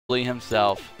Broly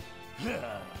himself.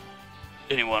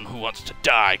 Anyone who wants to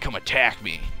die, come attack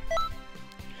me.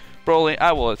 Broly,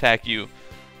 I will attack you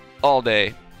all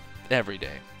day, every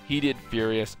day. Heated,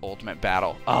 furious, ultimate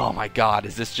battle. Oh my god,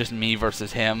 is this just me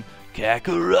versus him?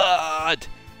 Kakarot!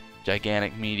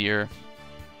 Gigantic meteor.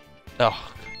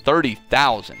 Oh,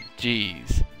 30,000.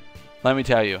 Jeez. Let me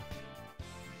tell you.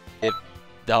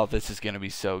 Oh, this is going to be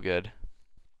so good.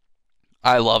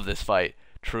 I love this fight,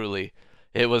 truly.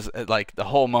 It was like the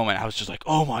whole moment I was just like,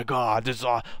 "Oh my god, this is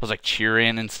all." I was like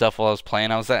cheering and stuff while I was playing.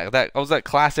 I was that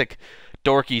classic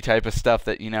dorky type of stuff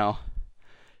that, you know,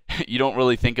 you don't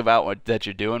really think about that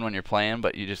you're doing when you're playing,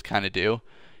 but you just kind of do.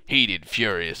 Heated,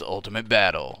 furious, ultimate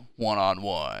battle,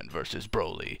 1-on-1 versus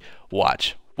Broly.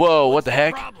 Watch. Whoa, what the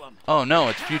heck? Oh no,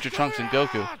 it's Future Trunks and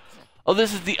Goku. Oh,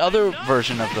 this is the other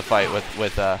version of the fight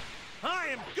with I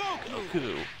am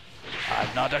Goku.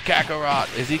 I'm not a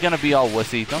Kakarot. Is he gonna be all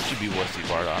wussy? Don't you be wussy,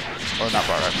 Bardock. Or not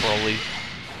Bardock, Broly.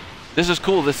 This is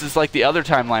cool. This is like the other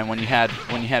timeline when you had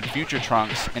Future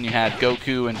Trunks and you had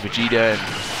Goku and Vegeta and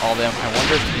all them. I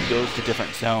wonder if he goes to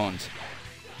different zones.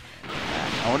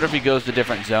 I wonder if he goes to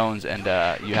different zones and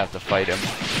you have to fight him.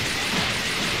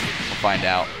 We'll find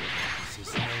out.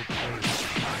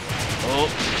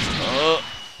 Oh.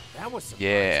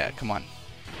 Yeah, come on.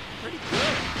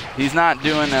 He's not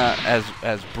doing as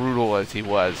brutal as he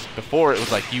was. Before it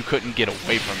was like you couldn't get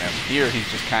away from him. Here he's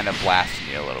just kind of blasting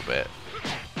you a little bit.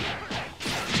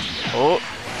 Oh.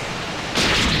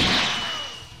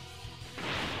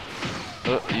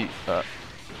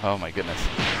 Oh my goodness.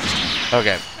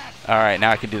 Okay. Alright,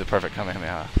 now I can do the perfect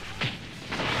Kamehameha.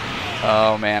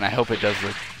 Oh man, I hope it does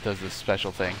this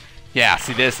special thing. Yeah,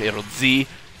 see this? It'll see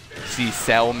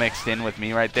Cell mixed in with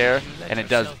me right there, and it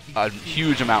does a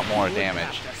huge amount more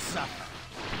damage.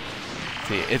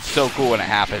 See, it's so cool when it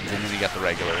happens, and then you got the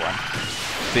regular one.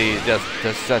 See, it does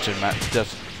such a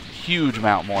huge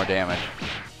amount more damage.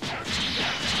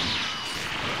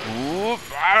 Ooh,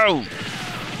 ow! I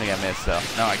think I missed though.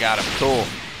 No, I got him. Cool.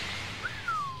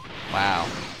 Wow.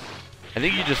 I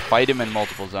think you just fight him in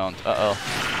multiple zones. Uh-oh. I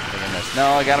think I missed. No,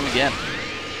 I got him again.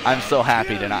 I'm so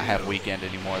happy to not have Weekend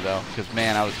anymore, though, because,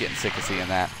 man, I was getting sick of seeing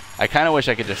that. I kind of wish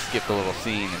I could just skip the little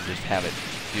scene and just have it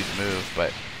do the move, but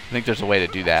I think there's a way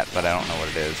to do that, but I don't know what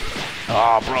it is.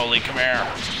 Oh, Broly, come here.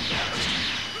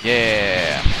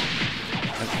 Yeah.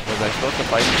 Was I supposed to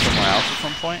fight him somewhere else at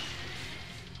some point?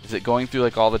 Is it going through,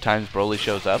 like, all the times Broly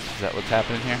shows up? Is that what's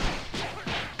happening here?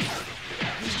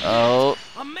 Oh.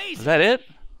 Is that it?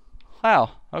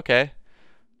 Wow. Okay.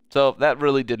 So that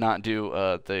really did not do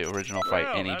the original fight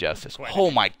any justice. Oh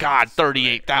my god,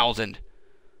 38,000.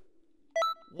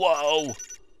 Whoa.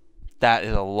 That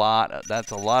is a lot.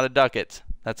 That's a lot of ducats.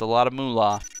 That's a lot of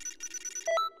moolah.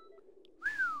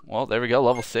 Well, there we go,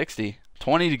 level 60.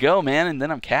 20 to go, man, and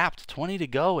then I'm capped. 20 to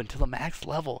go until the max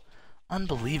level.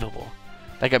 Unbelievable.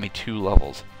 That got me 2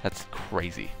 levels. That's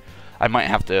crazy. I might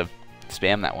have to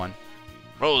spam that one.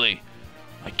 Broly,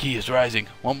 my key is rising.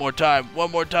 One more time.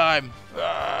 One more time.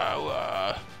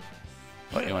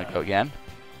 What, you want to go again?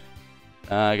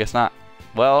 I guess not.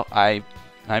 Well, I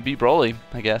beat Broly,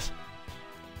 I guess.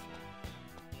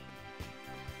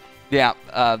 Yeah,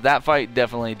 that fight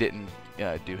definitely didn't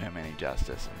do him any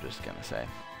justice, I'm just going to say.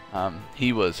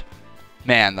 He was,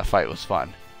 man, the fight was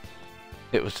fun.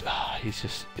 It was,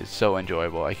 it's so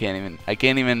enjoyable. I can't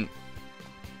even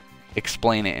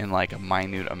explain it in like a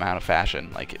minute amount of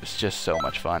fashion. Like, it was just so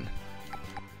much fun.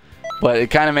 But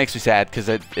it kind of makes me sad because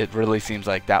it really seems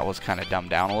like that was kind of dumbed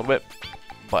down a little bit.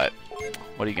 But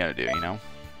what are you going to do, you know?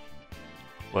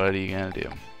 What are you going to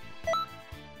do?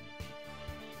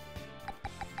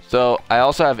 So I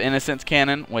also have Innocence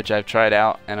Cannon, which I've tried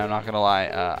out, and I'm not going to lie,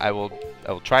 I will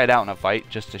try it out in a fight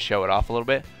just to show it off a little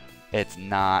bit. It's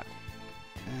not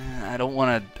I don't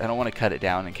want to cut it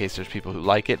down in case there's people who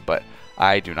like it, but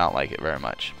I do not like it very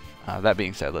much. That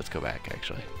being said, let's go back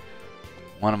actually.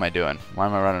 What am I doing? Why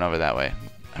am I running over that way?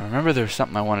 I remember there's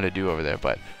something I wanted to do over there,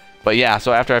 but yeah,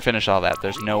 so after I finish all that,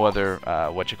 there's no other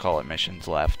missions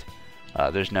left.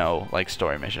 There's no like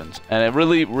story missions, and it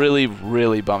really, really,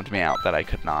 really bummed me out that I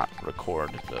could not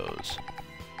record those.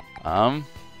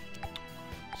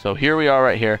 So here we are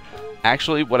right here.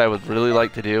 Actually, what I would really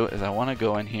like to do is I want to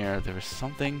go in here. There's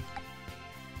something.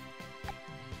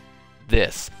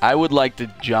 This. I would like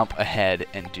to jump ahead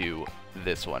and do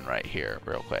this one right here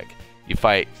real quick. You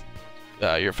fight,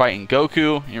 you're fighting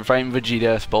Goku, you're fighting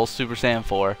Vegeta, it's both Super Saiyan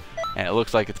 4, and it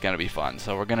looks like it's going to be fun.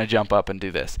 So we're going to jump up and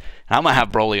do this. And I'm going to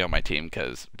have Broly on my team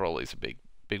because Broly's a big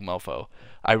mofo.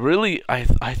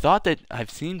 I thought that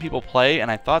I've seen people play, and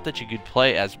I thought that you could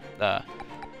play as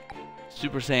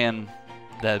Super Saiyan,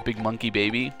 the big monkey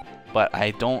baby, but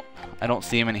I don't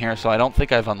see him in here, so I don't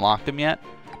think I've unlocked him yet.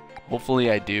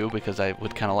 Hopefully I do, because I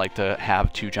would kind of like to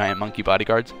have 2 giant monkey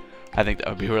bodyguards. I think that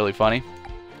would be really funny.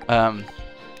 So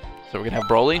we're going to have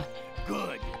Broly.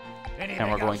 Good.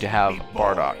 And we're going to have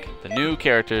Bardock. The new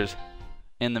characters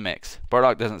in the mix.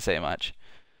 Bardock doesn't say much.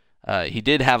 He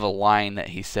did have a line that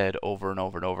he said over and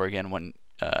over and over again when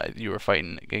you were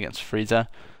fighting against Frieza,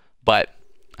 but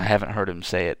I haven't heard him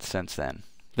say it since then.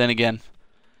 Then again,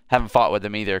 haven't fought with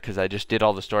him either, because I just did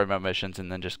all the story mode missions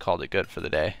and then just called it good for the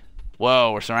day.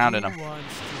 Whoa, we're surrounding him.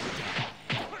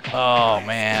 Oh,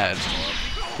 man.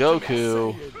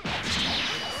 Goku.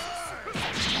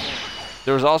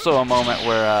 There was also a moment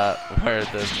where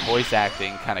the voice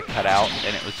acting kind of cut out,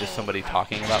 and it was just somebody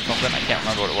talking about something. I can't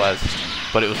remember what it was,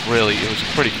 but it was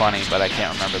pretty funny, but I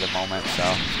can't remember the moment,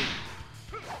 so.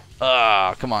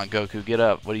 Come on, Goku, get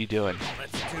up. What are you doing?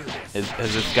 Has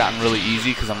this gotten really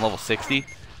easy because I'm level 60? Is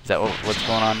that what's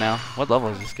going on now? What level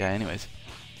is this guy anyways?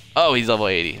 Oh, he's level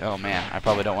 80. Oh, man. I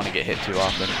probably don't want to get hit too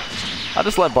often. I'll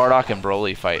just let Bardock and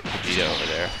Broly fight Vegeta over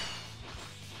there.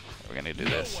 We're going to do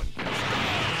this.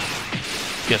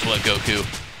 Guess what, Goku?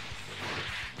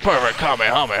 Perfect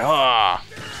Kamehameha!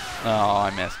 Oh,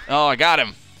 I missed. Oh, I got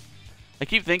him. I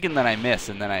keep thinking that I miss,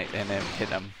 and then hit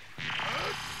him.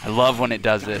 I love when it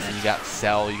does this, and you got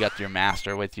Cell, you got your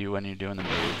master with you when you're doing the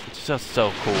moves. It's just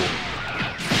so cool.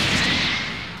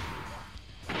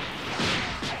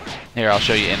 Here, I'll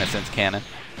show you Innocence Cannon.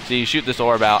 So you shoot this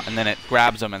orb out, and then it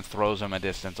grabs him and throws him a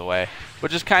distance away,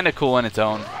 which is kind of cool in its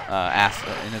own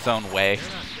way,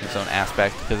 its own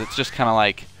aspect, because it's just kind of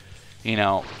like, you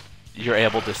know, you're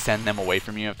able to send them away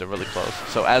from you if they're really close.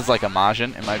 So as like a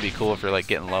Majin, it might be cool if you're like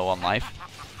getting low on life,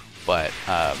 but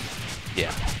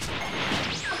yeah.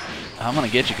 I'm gonna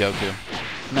get you, Goku.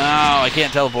 No, I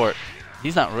can't teleport.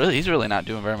 He's really not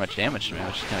doing very much damage to me,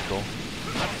 which is kind of cool.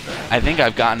 I think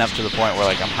I've gotten up to the point where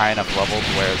like I'm high enough level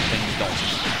to where things don't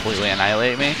just completely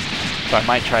annihilate me. So I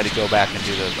might try to go back and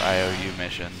do those IOU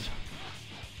missions.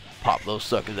 Pop those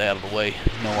suckers out of the way.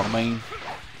 You know what I mean?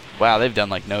 Wow, they've done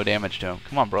like no damage to him.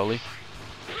 Come on, Broly.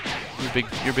 You're a big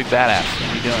badass. What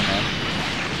are you doing, man?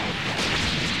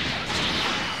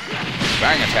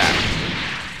 Bang attack.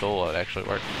 Cool, it actually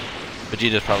worked.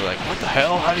 Vegeta's probably like, what the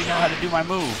hell? How do you know how to do my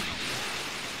move?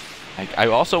 I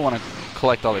also want to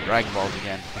collect all the Dragon Balls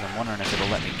again, because I'm wondering if it'll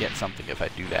let me get something if I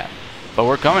do that. But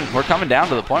we're coming down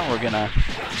to the point where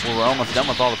we're almost done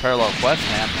with all the parallel quests,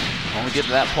 man. When we get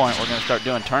to that point, we're gonna start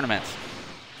doing tournaments.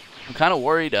 I'm kind of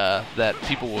worried that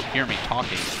people will hear me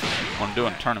talking when I'm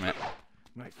doing a tournament.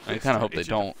 I kind of hope they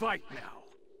don't.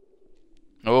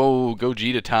 Oh,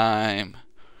 Gogeta time!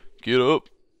 Get up!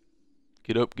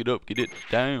 Get up! Get up! Get it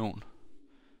down!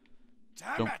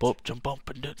 Jump up,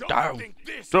 and down.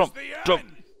 Jump.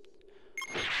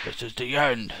 This is the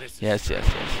end. Yes.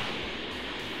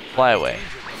 Fly away.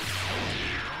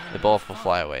 They both will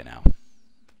fly away now.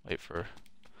 Wait for.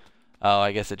 Oh,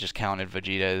 I guess it just counted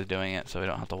Vegeta as doing it, so we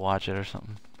don't have to watch it or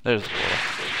something. There's the portal.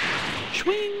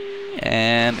 Swing,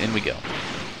 and in we go.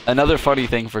 Another funny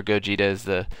thing for Gogeta is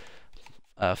the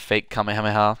fake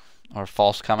Kamehameha or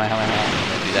false Kamehameha. When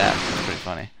they do that, it's pretty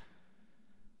funny.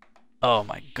 Oh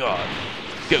my god.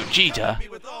 Gogeta!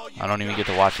 I don't even get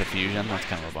to watch the fusion. That's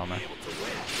kind of a bummer.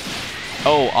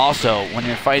 Oh, also, when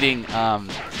you're fighting,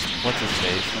 what's his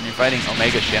face? When you're fighting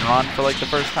Omega Shenron for like the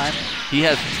first time, he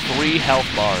has 3 health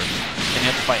bars. And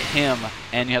you have to fight him,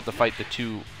 and you have to fight the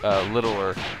 2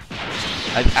 littler.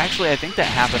 Actually, I think that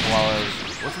happened while I was...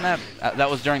 Wasn't that... that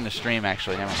was during the stream,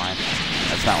 actually. Never mind.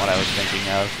 That's not what I was thinking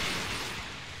of.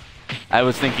 I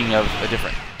was thinking of a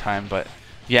different time, but...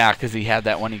 Yeah, because he had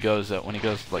that when he goes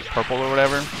like purple or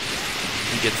whatever,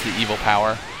 he gets the evil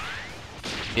power.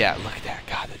 Yeah, look at that.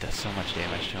 God, that does so much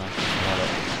damage to him. I love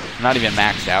it. I'm not even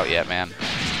maxed out yet, man.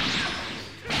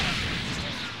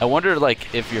 I wonder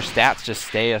like if your stats just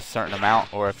stay a certain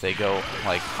amount or if they go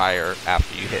like higher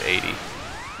after you hit 80.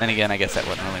 Then again, I guess that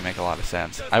wouldn't really make a lot of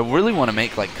sense. I really want to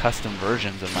make like custom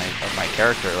versions of my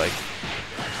character, like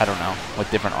I don't know,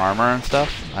 with different armor and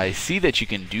stuff. I see that you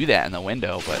can do that in the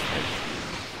window, but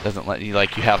it doesn't let you,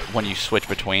 like, you have, when you switch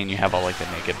between, you have all, like, the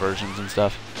naked versions and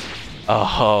stuff.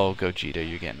 Oh, Gogeta,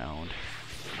 you're getting owned.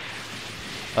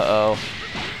 Uh-oh.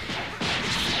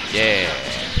 Yeah,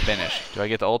 finish. Do I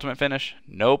get the ultimate finish?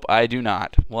 Nope, I do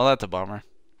not. Well, that's a bummer.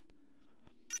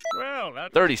 Well,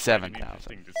 that's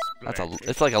 37,000.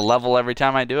 It's like a level every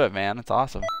time I do it, man. It's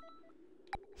awesome.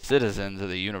 Citizens of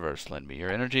the universe, lend me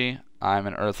your energy. I'm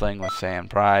an Earthling with Saiyan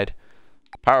pride.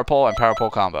 Power pole and power pole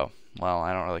combo. Well,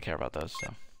 I don't really care about those,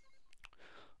 so.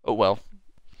 Oh well.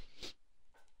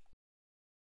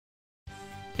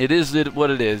 It is what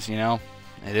it is, you know?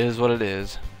 It is what it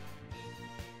is.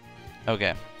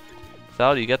 Okay.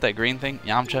 Sal, do you get that green thing?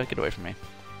 Yamcha, get away from me.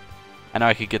 I know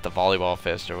I could get the volleyball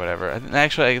fist or whatever.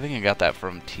 Actually, I think I got that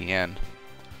from Tien.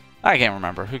 I can't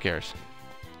remember. Who cares?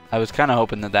 I was kind of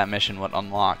hoping that that mission would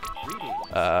unlock,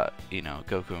 you know,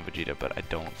 Goku and Vegeta, but I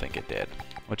don't think it did,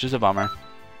 which is a bummer.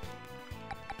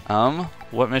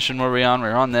 What mission were we on? We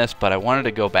were on this, but I wanted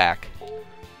to go back.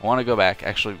 I want to go back,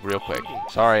 actually, real quick.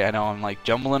 Sorry, I know I'm, like,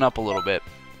 jumbling up a little bit.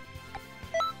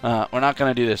 We're not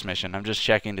going to do this mission. I'm just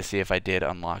checking to see if I did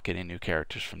unlock any new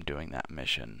characters from doing that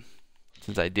mission.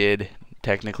 Since I did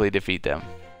technically defeat them.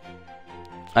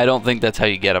 I don't think that's how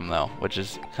you get them, though, which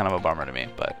is kind of a bummer to me,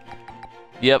 but...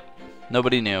 Yep,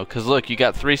 nobody knew. Because, look, you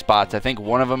got 3 spots. I think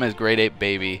one of them is Grade 8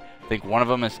 Baby. I think one of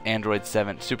them is Android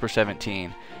 7, Super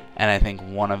 17. And I think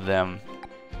one of them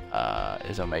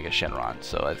is Omega Shenron.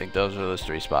 So I think those are those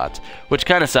 3 spots. Which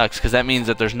kind of sucks, because that means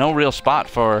that there's no real spot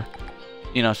for,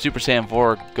 you know, Super Saiyan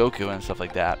 4 Goku and stuff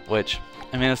like that. Which,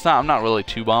 I mean, it's not. I'm not really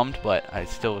too bummed, but I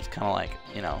still was kind of like,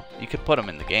 you know, you could put them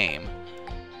in the game.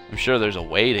 I'm sure there's a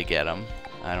way to get them.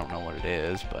 I don't know what it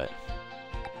is, but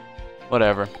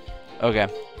whatever. Okay,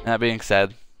 that being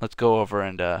said, let's go over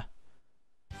and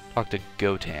talk to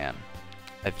Goten.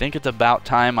 I think it's about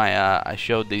time I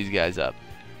showed these guys up.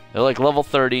 They're like level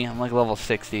 30, I'm like level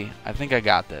 60. I think I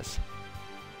got this.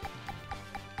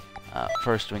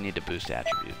 First, we need to boost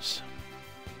attributes.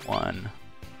 1.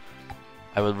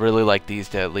 I would really like these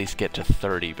to at least get to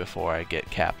 30 before I get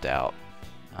capped out.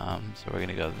 So we're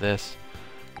gonna go this.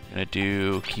 I'm gonna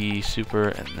do Ki, Super,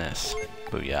 and this.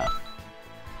 Booyah.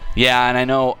 Yeah, and I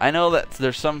know that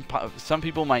there's some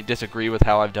people might disagree with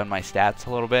how I've done my stats a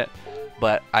little bit,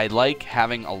 but I like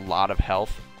having a lot of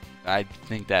health. I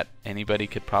think that anybody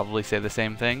could probably say the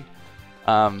same thing.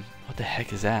 What the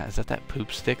heck is that? Is that that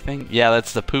poop stick thing? Yeah,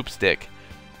 that's the poop stick.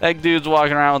 That dude's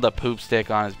walking around with a poop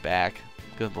stick on his back.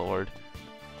 Good lord.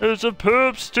 There's a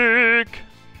poop stick!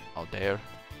 Oh, dare.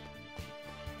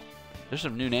 There's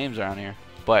some new names around here,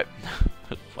 but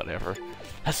whatever.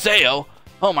 Haseo!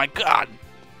 Oh my god!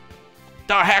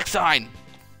 The hack sign!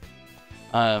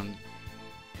 I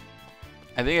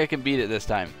think I can beat it this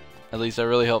time. At least I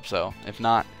really hope so. If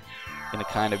not, I'm gonna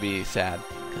kind of be sad,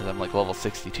 because I'm like level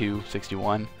 62,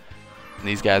 61, and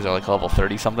these guys are like level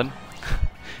 30 something.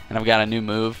 And I've got a new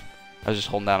move. I was just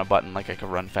holding down a button like I could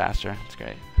run faster. That's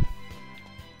great.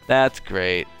 That's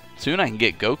great. Soon I can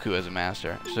get Goku as a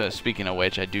master. So speaking of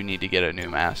which, I do need to get a new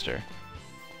master.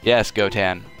 Yes,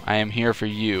 Goten, I am here for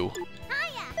you.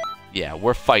 Yeah,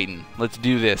 we're fighting. Let's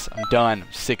do this. I'm done.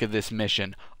 I'm sick of this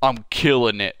mission. I'm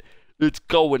killing it. It's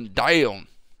going down.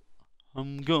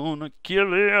 I'm gonna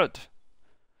kill it.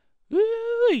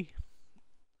 Woo!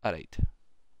 Alright.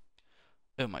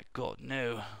 Oh my god,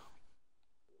 no.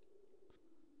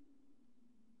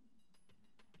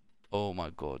 Oh my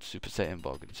god, Super Saiyan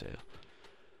Bargain Sale.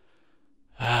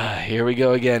 Here we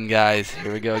go again, guys.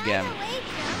 Here we go again.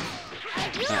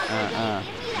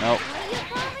 Nope.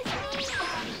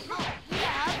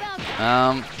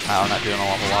 I'm not doing a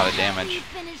whole lot of damage.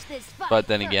 But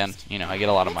then again, you know, I get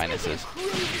a lot of minuses.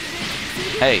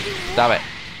 Hey, stop it.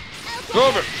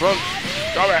 Stop it, Trunks.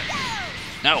 Stop it.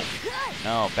 No.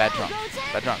 No, bad Trunks.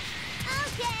 Bad Trunks.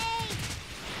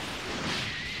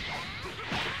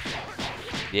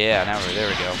 Yeah, there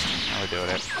we go. Now we're doing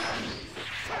it.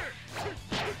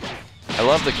 I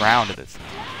love the ground of this thing.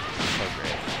 It's so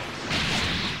great.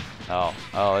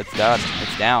 Oh, it's done.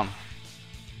 It's down.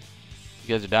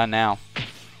 You guys are done now.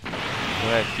 Go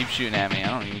ahead, keep shooting at me. I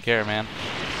don't even care, man.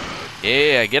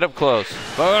 Yeah, get up close.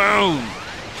 Boom!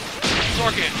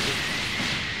 Suck it!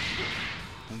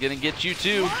 I'm gonna get you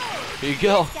too. Here you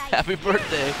go. Happy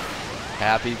birthday.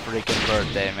 Happy freaking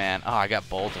birthday, man. Oh, I got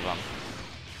both of them.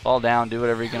 Fall down, do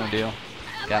whatever you're gonna do.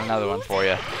 Got another one for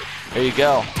you. Here you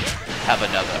go. Have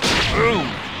another. Boom!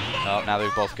 Oh, now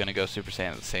they're both gonna go Super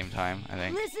Saiyan at the same time, I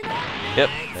think. Yep,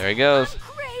 there he goes.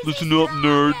 Listen up,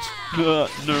 nerds.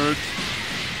 Nerds.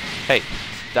 Hey,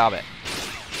 stop it.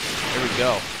 Here we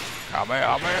go.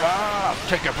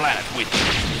 Take your planet with you.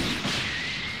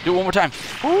 Do it one more time.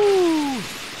 Woo!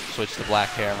 Switch to black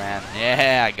hair, man.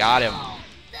 Yeah, I got him.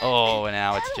 Oh, and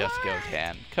now it's just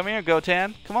Goten. Come here,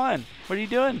 Goten. Come on. What are you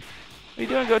doing? What are you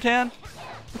doing, Goten?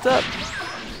 What's up?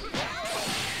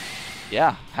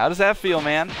 Yeah, how does that feel,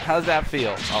 man? How does that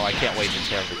feel? Oh, I can't wait to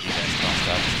tear Vegeta and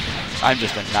stuff. I'm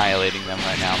just annihilating them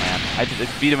right now, man. I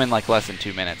beat them in like less than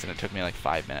 2 minutes, and it took me like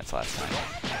 5 minutes last time.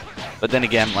 But then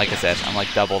again, like I said, I'm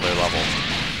like double their level.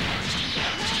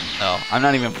 Oh, I'm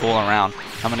not even fooling around.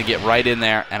 I'm going to get right in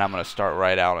there, and I'm going to start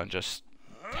right out and just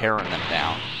tearing them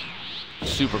down.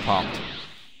 Super pumped.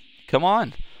 Come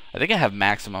on. I think I have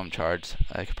maximum charge.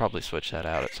 I could probably switch that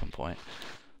out at some point.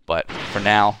 But for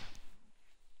now,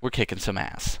 we're kicking some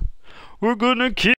ass. We're gonna kick